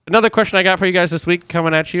Another question I got for you guys this week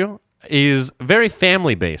coming at you is very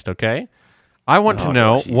family based, okay? I want to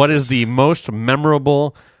know what is the most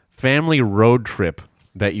memorable family road trip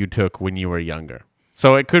that you took when you were younger.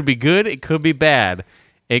 So it could be good, it could be bad,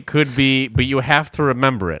 it could be, but you have to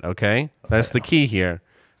remember it, okay? That's the key here.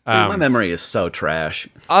 Dude, my memory is so trash.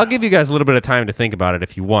 I'll give you guys a little bit of time to think about it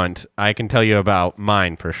if you want. I can tell you about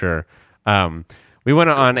mine for sure. We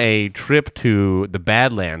went on a trip to the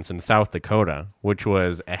Badlands in South Dakota, which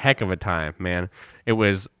was a heck of a time, man. It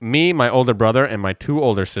was me, my older brother, and my two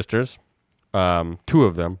older sisters, two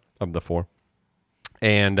of them, of the four.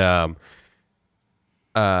 And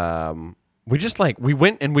we just we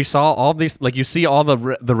went and we saw all these, you see all the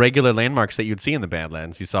regular landmarks that you'd see in the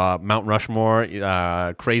Badlands. You saw Mount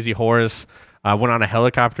Rushmore, Crazy Horse, went on a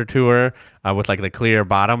helicopter tour with the clear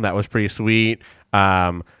bottom. That was pretty sweet.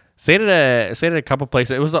 Stayed at a couple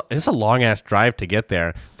places. It's a long ass drive to get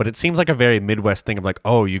there, but it seems like a very Midwest thing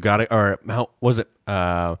of you got it. Or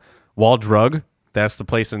Wall Drug? That's the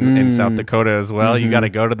place in South Dakota as well. Mm-hmm. You got to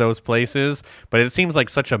go to those places, but it seems like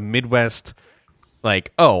such a Midwest.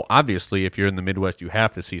 Obviously, if you're in the Midwest, you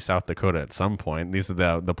have to see South Dakota at some point. These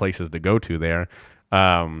are the places to go to there.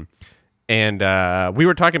 And we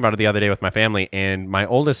were talking about it the other day with my family, and my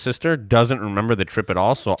oldest sister doesn't remember the trip at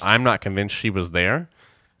all, so I'm not convinced she was there.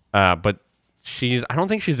 But I don't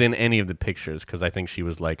think she's in any of the pictures because I think she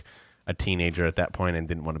was a teenager at that point and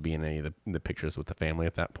didn't want to be in any of the pictures with the family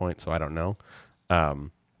at that point. So I don't know.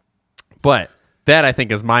 But that I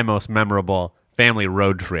think is my most memorable family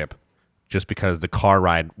road trip, just because the car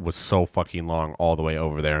ride was so fucking long all the way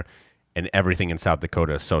over there, and everything in South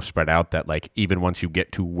Dakota is so spread out that even once you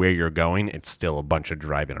get to where you're going, it's still a bunch of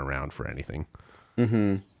driving around for anything.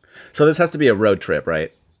 Mm-hmm. So this has to be a road trip,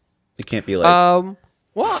 right? It can't be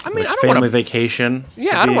well, I mean, I don't family vacation.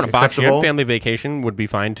 Yeah, I don't want to box you in. Family vacation would be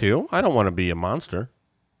fine too. I don't want to be a monster,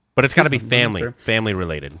 but it's got to be family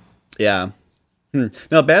related. Yeah.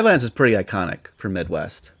 No, Badlands is pretty iconic for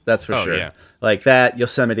Midwest. That's for sure. Yeah. Like that,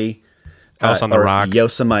 Yosemite, House on the Rock,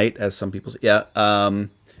 Yosemite, as some people say. Yeah.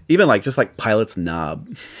 Even just Pilot's Knob.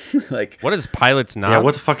 What is Pilot's Knob? Yeah,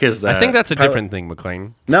 what the fuck is that? I think that's a different thing,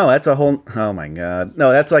 McLean. No, that's a whole. Oh my god.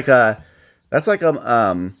 No, that's hold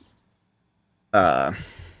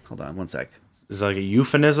on one sec. Is it a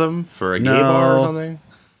euphemism for a gay bar or something?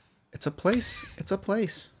 It's a place.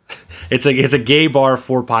 It's a gay bar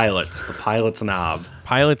for pilots. The Pilot's Knob.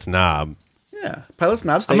 Pilot's Knob. Yeah, Pilot's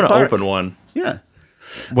Knob State I'm gonna Park. open one. Yeah.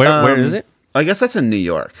 Where is it? I guess that's in New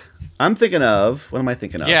York. I'm thinking of. What am I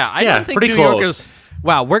thinking of? Yeah, I don't think pretty New York close. is.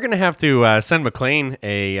 Wow, we're gonna have to send McLean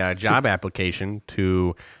a job application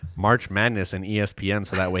to March Madness and ESPN,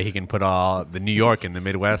 so that way he can put all the New York in the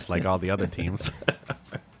Midwest like all the other teams. What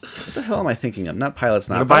the hell am I thinking of? Not Pilot's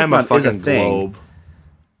Knob. Buy him a Pilot's Knob fucking globe.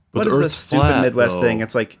 What is this stupid Midwest thing?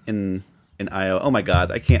 It's in Iowa. Oh my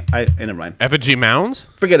god, I can't. Never mind. Effigy Mounds?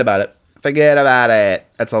 Forget about it.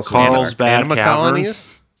 That's also Carlsbad Anima Cavern.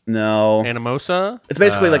 Colonies? No. Animosa? It's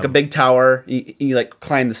basically a big tower. You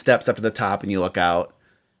climb the steps up to the top and you look out.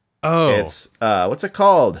 Oh. It's what's it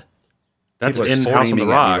called? That's People are in House on the screaming at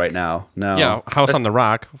me Rock right now. No. Yeah, House on the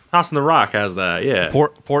Rock. House on the Rock has that. Yeah.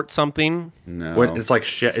 Fort something. No. When it's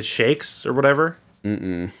it shakes or whatever.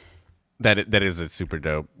 That is a super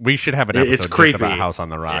dope. We should have an episode It's just creepy. about House on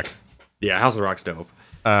the Rock. Yeah, House on the Rock's dope.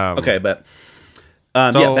 Okay, but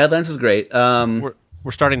yeah, Badlands is great. We're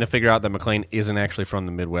starting to figure out that McLean isn't actually from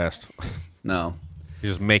the Midwest. No. He's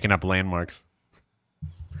just making up landmarks.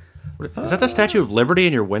 Is that the Statue of Liberty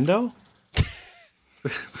in your window?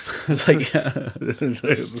 It's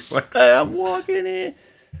I'm walking in.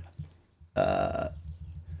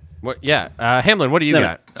 What? Yeah, Hamlin, what do you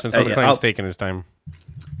got? Since McLean's taking his time.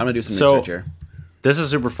 I'm gonna do some research here. This is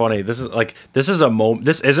super funny. This is a moment.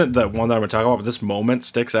 This isn't the one that I'm gonna talk about, but this moment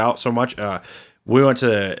sticks out so much. We went to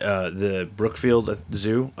the Brookfield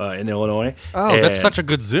Zoo in Illinois. Oh, that's such a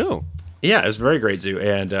good zoo. Yeah, it was a very great zoo,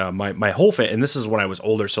 and my whole family. And this is when I was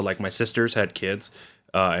older, so my sisters had kids,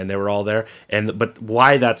 and they were all there. But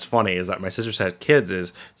why that's funny is that my sisters had kids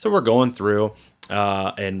is so we're going through.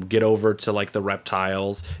 And get over to the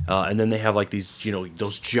reptiles, and then they have these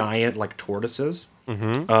those giant tortoises,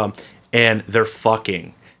 and they're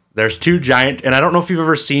fucking. There's two giant, and I don't know if you've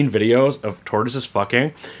ever seen videos of tortoises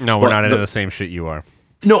fucking. No, we're not into the same shit you are.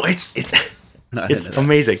 No, it's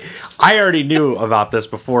amazing. I already knew about this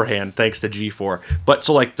beforehand, thanks to G4. But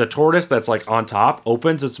so the tortoise that's on top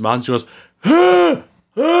opens its mouth and she goes, ah,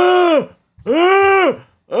 ah, ah,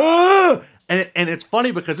 ah. And it's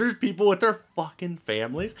funny because there's people with their fucking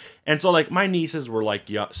families. And so, my nieces were,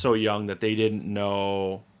 so young that they didn't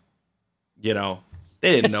know, they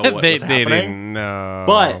didn't know what was happening. They didn't know.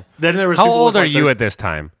 But then there was How people old with, are you at this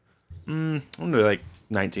time? I'm gonna be like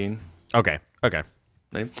 19. Okay.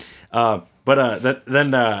 Then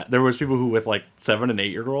there was people who with like 7 and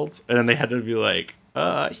 8-year-olds, and then they had to be like,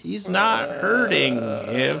 he's not hurting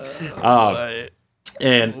him.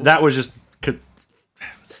 And that was just because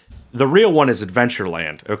the real one is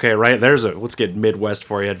Adventureland. Okay, right? Let's get Midwest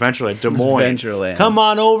for you. Adventureland, Des Moines. Adventureland. Come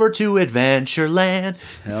on over to Adventureland.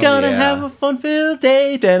 Gonna have a fun-filled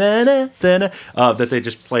day. That they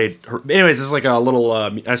just played. Anyways, it's like a little.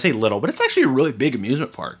 I say little, but it's actually a really big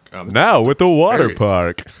amusement park. Now with the water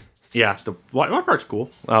park. Yeah, the water park's cool.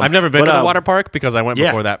 I've never been to the water park because I went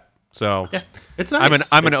before that. So yeah, it's nice.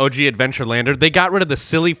 I'm an OG Adventurelander. They got rid of the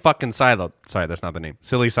silly fucking silo. Sorry, that's not the name.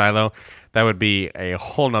 Silly silo. That would be a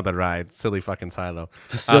whole nother ride. Silly fucking silo.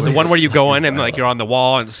 The one where you go in and like you're on the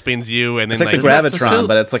wall and it spins you, and then it's like the Gravitron,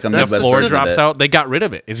 but it's like a Midwest floor version drops out. They got rid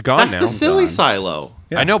of it. It's gone now. That's the silly silo.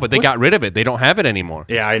 Yeah. I know, but they got rid of it. They don't have it anymore.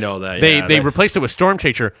 Yeah, I know that. They replaced it with Storm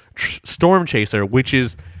Chaser, which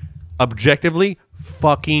is objectively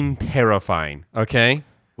fucking terrifying. Okay.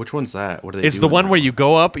 Which one's that? What are they? It's the one where you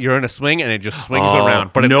go up, you're in a swing, and it just swings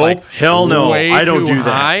around. But it's like hell no, way I don't too do that.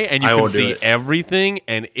 high, and you I can won't do see it. everything,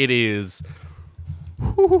 and it is.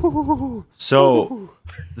 So,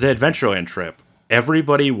 the Adventureland trip,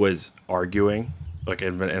 everybody was arguing, like,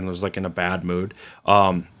 and was like in a bad mood.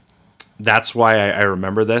 That's why I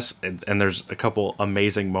remember this, and there's a couple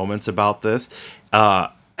amazing moments about this.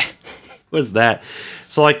 Was that?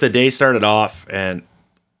 So, like, the day started off, and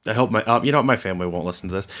I hope my family won't listen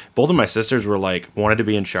to this. Both of my sisters were like wanted to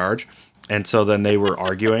be in charge, and so then they were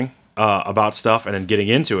arguing about stuff and then getting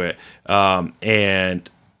into it. And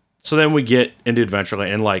so then we get into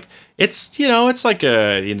Adventureland, and like it's like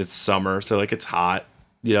it's summer, so like it's hot,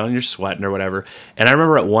 and you're sweating or whatever. And I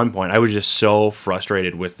remember at one point I was just so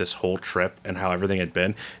frustrated with this whole trip and how everything had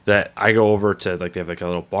been that I go over to like they have like a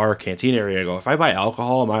little bar canteen area. And I go, if I buy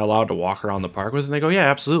alcohol, am I allowed to walk around the park with it? And they go, yeah,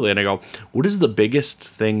 absolutely. And I go, what is the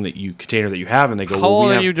biggest container that you have? And they go, how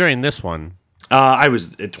old are you during this one? I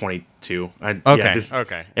was at 22.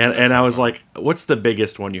 Okay. And I was like, what's the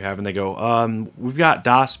biggest one you have? And they go, we've got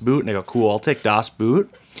Das Boot. And I go, cool, I'll take Das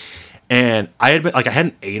Boot. And I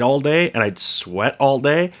hadn't ate all day, and I'd sweat all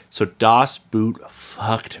day, so Das Boot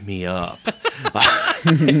fucked me up.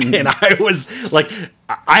 And I was like,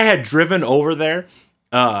 I had driven over there,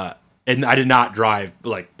 and I did not drive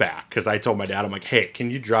like back because I told my dad, I'm like, hey,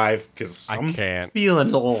 can you drive? Because I'm feeling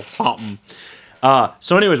a little something.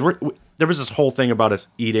 So, anyways, there was this whole thing about us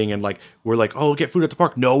eating, and like we're like, oh, we'll get food at the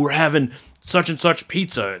park. No, we're having such and such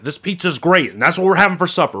pizza. This pizza's great, and that's what we're having for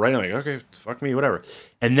supper, right? I'm like, okay, fuck me, whatever.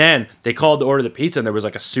 And then they called to order the pizza, and there was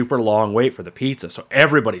like a super long wait for the pizza, so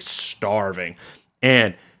everybody's starving,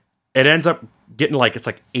 and it ends up getting like it's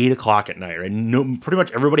like 8 o'clock at night, right? No, pretty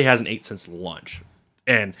much everybody hasn't ate since lunch,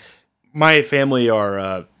 and my family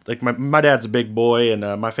are like my dad's a big boy,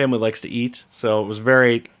 and my family likes to eat, so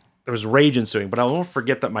there was rage ensuing. But I won't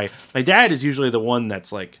forget that my dad is usually the one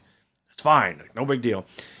that's like, it's fine, like, no big deal.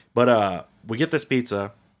 But we get this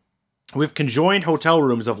pizza. We have conjoined hotel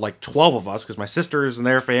rooms of like 12 of us because my sisters and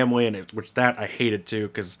their family, which I hated too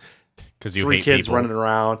because you 3 hate kids people. running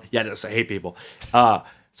around. Yeah, I hate people.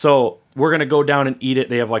 So we're gonna go down and eat it.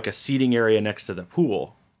 They have like a seating area next to the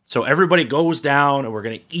pool. So everybody goes down, and we're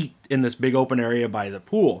gonna eat in this big open area by the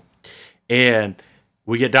pool. And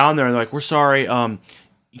we get down there, and they're like, "We're sorry,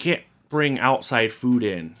 you can't bring outside food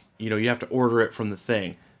in. You have to order it from the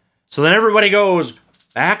thing." So then everybody goes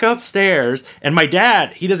back upstairs, and my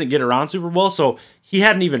dad, he doesn't get around super well, so he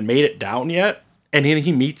hadn't even made it down yet. And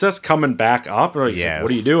he meets us coming back up, and he's like,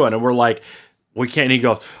 what are you doing? And we're like, we can't. And he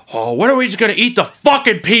goes, oh, when are we just gonna eat the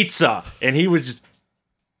fucking pizza? And he was just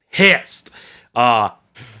pissed.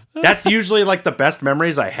 That's usually like the best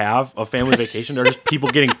memories I have of family vacation. They're just people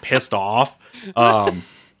getting pissed off.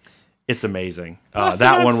 It's amazing.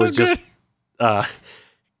 That one was just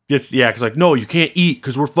because like, no, you can't eat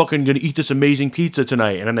because we're fucking gonna eat this amazing pizza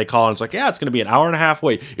tonight. And then they call and it's like, yeah, it's gonna be an hour and a half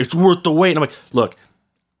wait. It's worth the wait. And I'm like, look,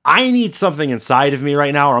 I need something inside of me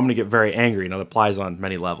right now, or I'm gonna get very angry. That applies on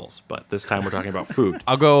many levels, but this time we're talking about food.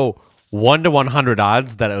 I'll go 1 to 100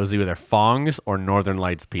 odds that it was either Fong's or Northern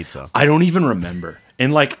Lights Pizza. I don't even remember,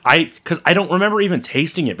 and like because I don't remember even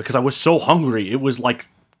tasting it because I was so hungry. It was like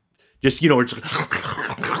just it's.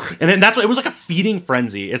 And then it was like a feeding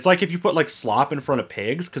frenzy. It's like if you put like slop in front of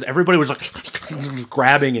pigs because everybody was like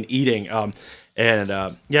grabbing and eating. Yeah,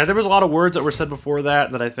 there was a lot of words that were said before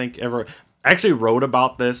that I think I actually wrote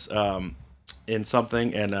about this in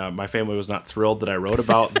something, and my family was not thrilled that I wrote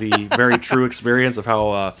about the very true experience of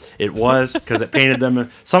how it was because it painted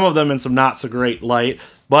some of them in some not so great light.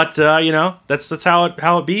 But that's how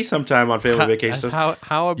it be sometime on family vacation.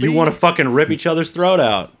 How it be. You want to fucking rip each other's throat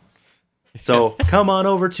out. So come on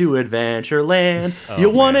over to Adventureland. You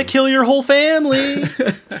want to kill your whole family.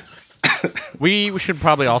 We should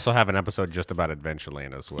probably also have an episode just about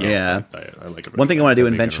Adventureland as well. Yeah. I like it. One thing I want to do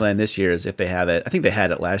in Adventureland this year is if they have it, I think they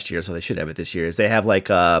had it last year, so they should have it this year, is they have like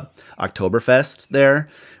Oktoberfest there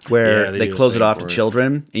where they close it off to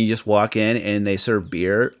children and you just walk in and they serve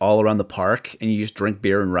beer all around the park and you just drink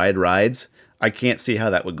beer and ride rides. I can't see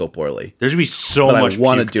how that would go poorly. There's gonna be so But much I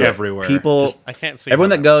want to puke do everywhere. it. People, I can't see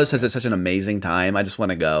everyone how that goes says it's such an amazing time. I just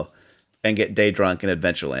want to go and get day drunk in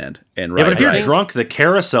Adventureland and ride Yeah, but if you're rides. drunk, the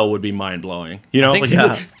carousel would be mind blowing. You know, think- like,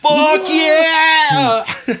 Yeah. fuck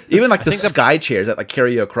yeah! Even like the sky chairs that like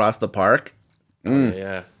carry you across the park.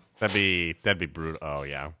 Yeah. That'd be brutal. Oh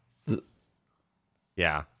yeah.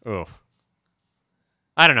 Yeah. Oof.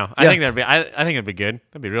 I don't know. I Yeah. think that'd be good.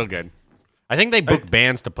 That'd be real good. I think they book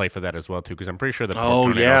bands to play for that as well too, because I'm pretty sure the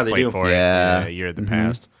Tornadoes they played do. for Yeah. it a year in the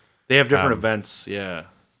past. They have different events. Yeah.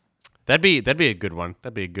 That'd be a good one.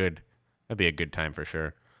 That'd be a good time for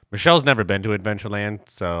sure. Michelle's never been to Adventureland,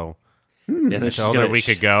 so Yeah, I told her we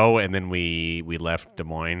could go, and then we left Des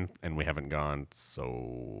Moines and we haven't gone.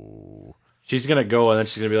 So She's gonna go, and then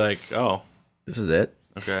she's gonna be like, "Oh, This is it.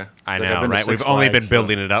 okay." I Like, I've know, been to right? Six We've only been Flags,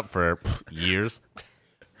 building it up for years.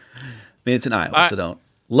 I mean, it's in Iowa, so don't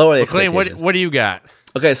lower the Clayton, expectations. what do you got?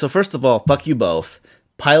 Okay, so first of all, fuck you both.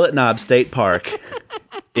 Pilot Knob State Park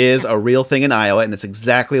is a real thing in Iowa, and it's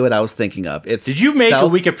exactly what I was thinking of. It's Did you make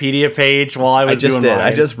south- a Wikipedia page while I was I just doing did. mine?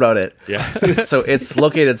 I just wrote it. Yeah. So it's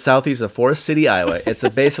located southeast of Forest City, Iowa. It's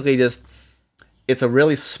it's a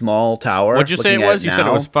really small tower. What'd you say it looking at was? You said it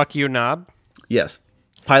now. was fuck you, knob. Yes.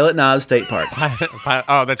 Pilot Knob State Park.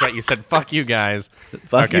 Oh, that's right. You said fuck you guys.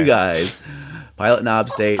 Fuck Okay. you guys. Pilot Knob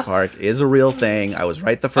State Park is a real thing. I was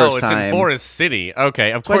right the first Oh, it's time. in Forest City.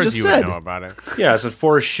 Okay, of what I course just you said. would know about it. Yeah, it's in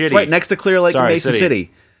Forest Shitty. It's right next to Clear Lake Sorry, and Mason City.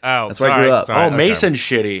 City. Oh, That's where I grew up. sorry, Oh, okay. Mason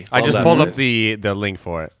Shitty. I Love just that pulled place. up the link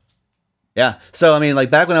for it. Yeah. So I mean, like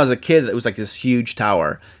back when I was a kid, it was like this huge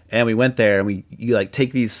tower, and we went there, and you like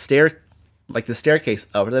take the staircase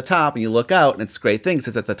up to the top, and you look out, and it's a great thing 'cause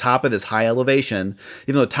it's at the top of this high elevation.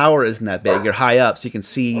 Even though the tower isn't that big, you're high up, so you can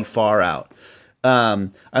see far out.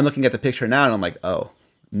 I'm looking at the picture now, and I'm like, oh,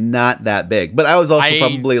 not that big. But I was also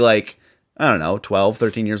probably like, I don't know, 12,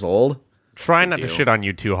 13 years old. Try not to shit on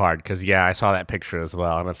you too hard, because yeah, I saw that picture as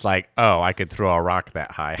well, and it's like, oh, I could throw a rock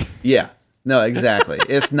that high. Yeah. No, exactly.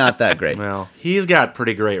 It's not that great. Well, he's got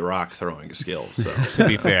pretty great rock throwing skills. So To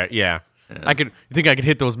be fair, yeah. You think I could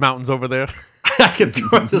hit those mountains over there? I can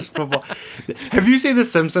throw this football. Have you seen the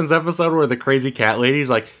Simpsons episode where the crazy cat lady's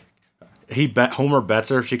like, Homer bets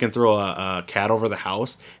her if she can throw a cat over the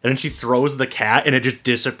house, and then she throws the cat and it just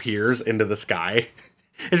disappears into the sky.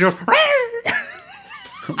 And she goes,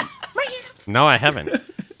 No, I haven't.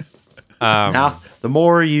 now the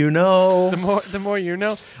more you know. The more you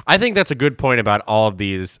know. I think that's a good point about all of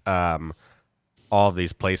these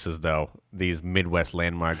places, though. These Midwest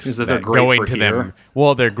landmarks Is that they're great going for to here? them.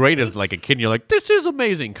 Well, they're great as like a kid. And you're like, this is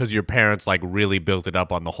amazing because your parents like really built it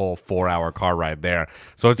up on the whole 4-hour car ride there.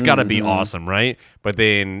 So it's got to be awesome, right? But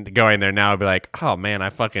then going there now, I'd be like, oh man, I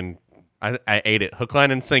ate it hook,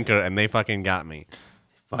 line, and sinker, and they fucking got me.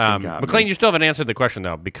 Got me. McLean, you still haven't answered the question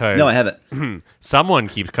though, because No, I haven't. someone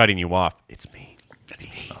keeps cutting you off. It's me. That's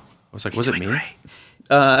me. I was like, was it me?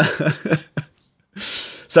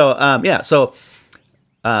 So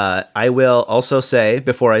I will also say,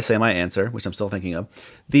 before I say my answer, which I'm still thinking of,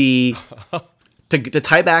 to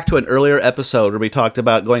tie back to an earlier episode where we talked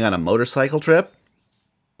about going on a motorcycle trip,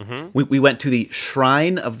 we went to the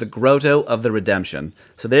Shrine of the Grotto of the Redemption.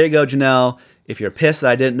 So there you go, Janelle. If you're pissed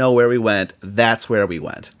that I didn't know where we went, that's where we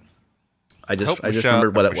went. I just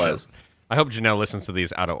remembered what it was. I hope Janelle listens to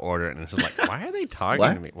these out of order and is just like, why are they talking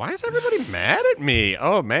What? to me? Why is everybody mad at me?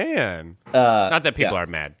 Oh, man. Not that people yeah. are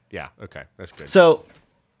mad. Yeah, okay. That's good. So,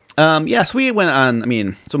 so we went on. I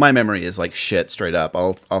mean, so my memory is like shit, straight up.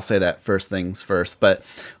 I'll say that first things first. But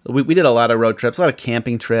we did a lot of road trips, a lot of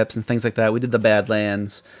camping trips and things like that. We did the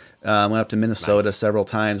Badlands. Went up to Minnesota several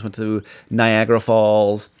times. Went to Niagara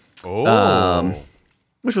Falls,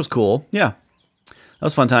 which was cool. Yeah, that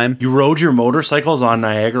was a fun time. You rode your motorcycles on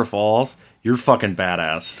Niagara Falls? You're fucking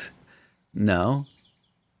badass. No,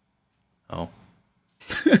 Oh.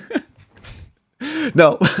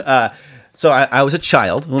 no. So I was a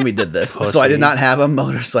child when we did this, so I did not have a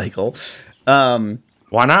motorcycle.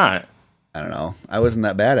 Why not? I don't know. I wasn't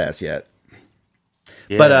that badass yet.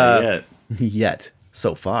 Yeah, But, yet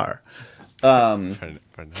so far.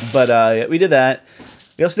 But we did that.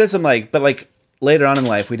 We also did some but later on in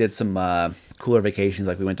life we did some cooler vacations.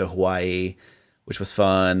 Like we went to Hawaii, which was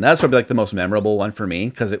fun. That's probably like the most memorable one for me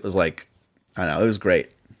because it was like, I don't know, it was great.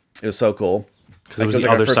 It was so cool. because it was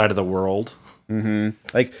the other side of the world.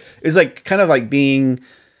 Like it's like kind of like being.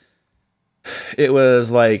 It was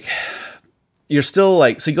like you're still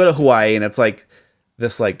like, so you go to Hawaii and it's like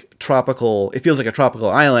this like tropical. It feels like a tropical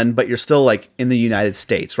island, but you're still like in the United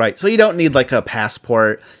States, right? So you don't need like a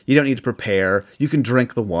passport. You don't need to prepare. You can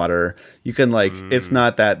drink the water. You can like it's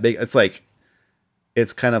not that big. It's like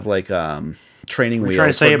it's kind of like training wheels. Trying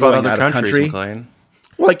to say about other countries, McLean.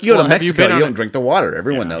 Well, like you go to have you Mexico, been you on don't drink the water.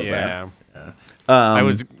 Everyone knows that. Yeah. I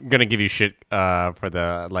was gonna give you shit for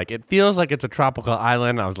the like. It feels like it's a tropical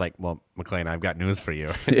island. I was like, well, McLean, I've got news for you.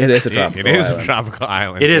 It is a tropical. It is island. a tropical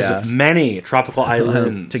island. It is many tropical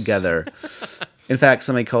islands together. In fact,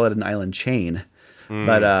 somebody call it an island chain.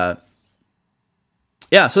 But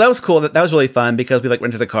yeah, so that was cool. That was really fun because we like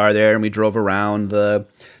rented a car there and we drove around the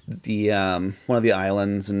one of the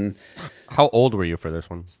islands. And how old were you for this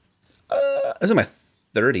one? I was in my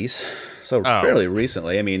 30s, so fairly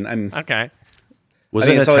recently. I mean, I'm okay. Was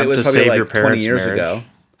it an attempt to save your parents' 20 years marriage? ago?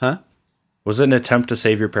 Huh? Was it an attempt to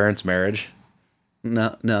save your parents' marriage?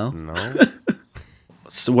 No.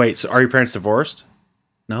 So wait, so are your parents divorced?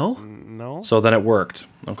 No. So then it worked.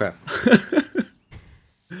 Okay.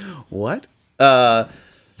 What? Yeah,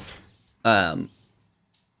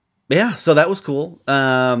 so that was cool.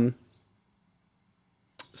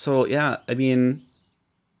 So yeah, I mean,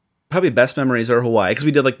 probably best memories are Hawaii because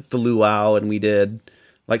we did like the luau and we did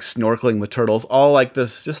like snorkeling with turtles, all like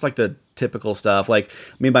this, just like the typical stuff. Like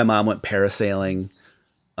me and my mom went parasailing.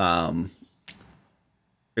 It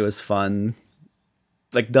was fun.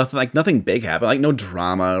 Like nothing big happened. Like no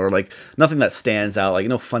drama or like nothing that stands out. Like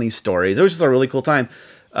no funny stories. It was just a really cool time.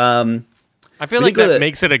 I feel like that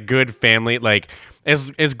makes it a good family. Like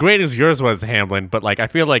as great as yours was, Hamlin, but like I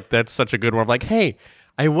feel like that's such a good one. Of like, hey,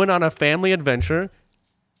 I went on a family adventure,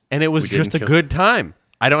 and it was just a good time.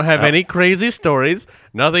 I don't have any crazy stories.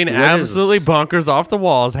 Nothing absolutely bonkers off the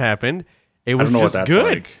walls happened. It was just good.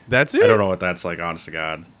 Like. That's it. I don't know what that's like. Honest to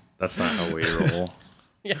God, that's not how we roll.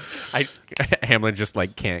 Yeah, Hamlin just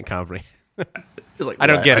like can't comprehend. Like, I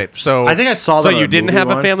don't get it. So I think I saw that. So on you a didn't movie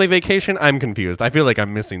have a once. family vacation? I'm confused. I feel like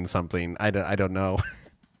I'm missing something. I don't know.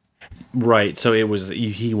 Right. So it was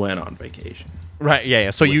he went on vacation. Right.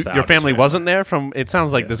 Yeah. So your Without family his wasn't there. From it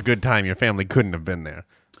sounds like this good time. Your family couldn't have been there.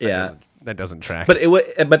 Yeah. That doesn't track. But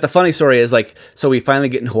but the funny story is like, so we finally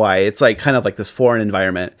get in Hawaii. It's like kind of like this foreign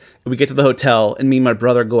environment. We get to the hotel, and me and my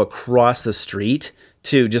brother go across the street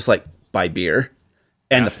to just like buy beer.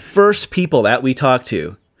 And the first people that we talk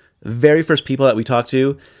to, very first people that we talk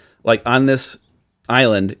to, like on this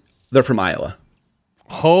island, they're from Iowa.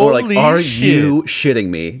 Holy we're like, are shit. you shitting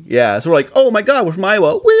me? Yeah. So we're like, oh my God, we're from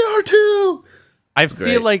Iowa. We are too. I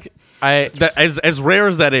feel like as rare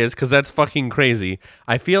as that is, because that's fucking crazy.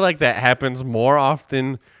 I feel like that happens more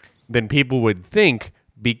often than people would think,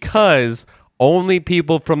 because only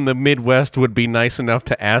people from the Midwest would be nice enough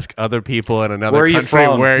to ask other people in another country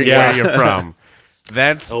where you're from.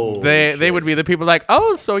 That's they would be the people like,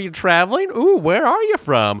 oh, so you're traveling? Ooh, where are you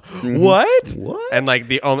from? What? And like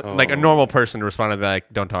the only like a normal person responded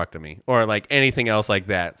like, don't talk to me, or like anything else like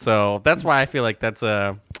that. So that's why I feel like that's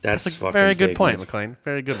a very good point, McLean.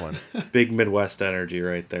 Very good one. Big Midwest energy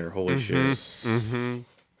right there. Holy shit.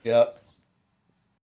 Yep.